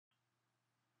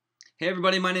Hey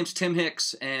everybody, my name's Tim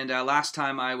Hicks, and last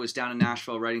time I was down in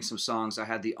Nashville writing some songs, I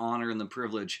had the honor and the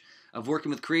privilege of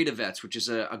working with Creative Vets, which is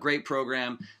a great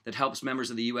program that helps members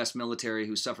of the U.S. military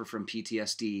who suffer from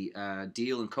PTSD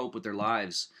deal and cope with their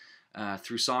lives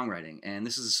through songwriting. And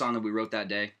this is a song that we wrote that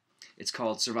day. It's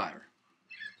called Survivor.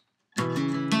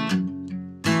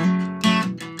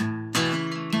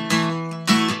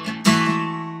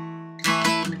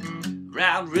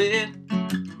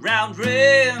 Round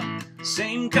red,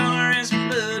 same color as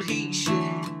blood he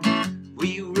shed.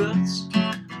 We roots,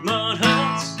 mud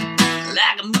huts,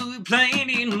 like a movie playing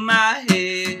in my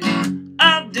head.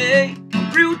 A day,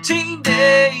 a routine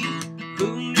day,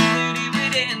 who knew that it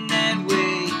would end that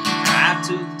way? I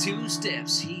took 2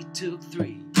 steps, he took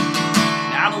 3.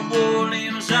 Now the war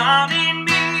lives on in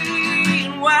me,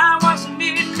 and why wasn't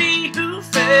it me who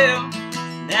fell?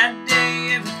 That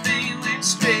day everything went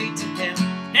straight to hell,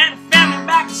 and I found me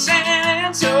back in San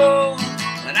Antonio.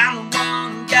 But I'm the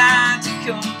one who got to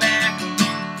come back home.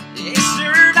 A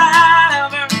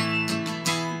survivor.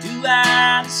 Do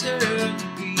I deserve to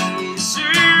be a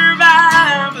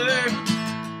survivor?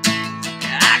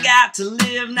 I got to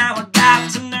live now, I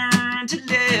got to learn to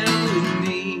live with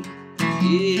me.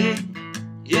 Yeah,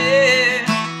 yeah.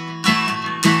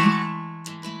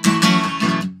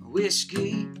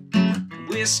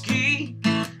 Whiskey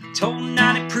told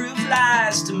 90 proof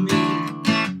lies to me.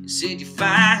 You said you're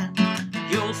fine,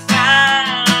 you'll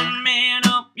find, man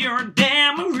up your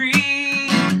damnery.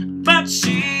 But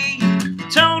she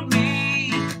told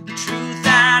me the truth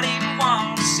I didn't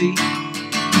want to see.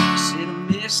 She said I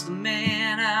miss the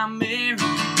man I married,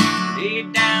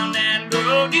 laid down that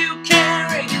load you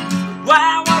carry.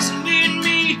 Why wasn't it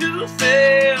me who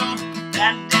fell?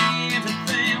 That day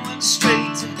everything went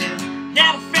straight to hell.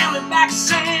 Now I found it back in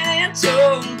San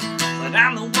Antonio, but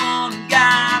I'm the one who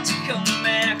got to come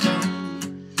back home.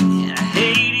 And I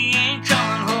hate he ain't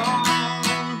coming home.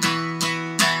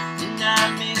 And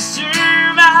I'm a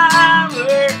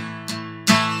survivor.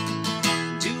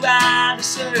 Do I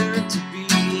deserve to be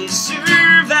a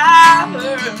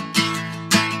survivor?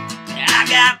 I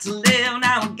got to live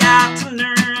now, I got to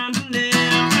learn to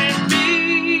live with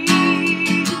me.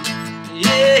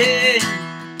 Yeah.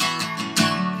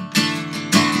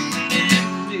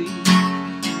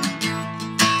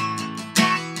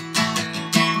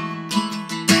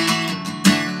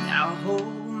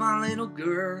 Little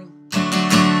girl, she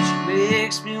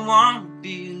makes me want to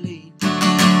believe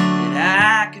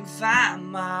that I can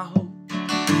find my hope.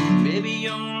 Maybe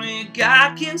only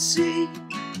God can see.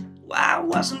 Why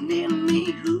wasn't it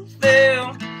me who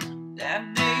fell?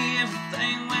 That day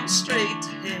everything went straight to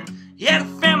hell. Yeah,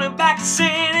 the family back in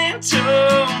San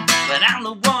Antonio, but I'm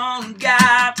the one who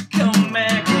got to come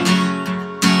back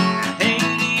home. I hate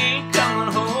he ain't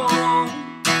coming home,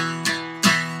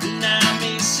 and I'm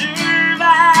a survivor.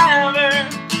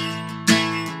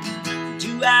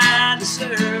 Do I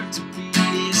deserve to be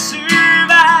a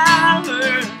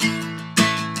survivor?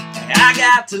 I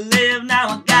got to live now,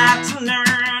 I got to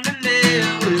learn to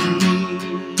live with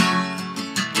me.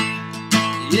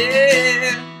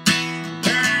 Yeah,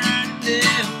 learn to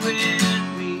live with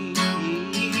me.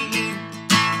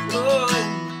 Oh,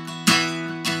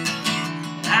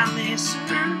 I'm a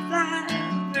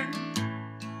survivor.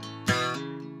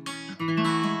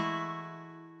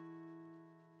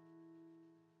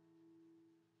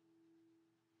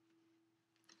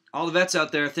 All the vets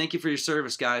out there, thank you for your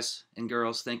service, guys and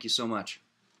girls. Thank you so much.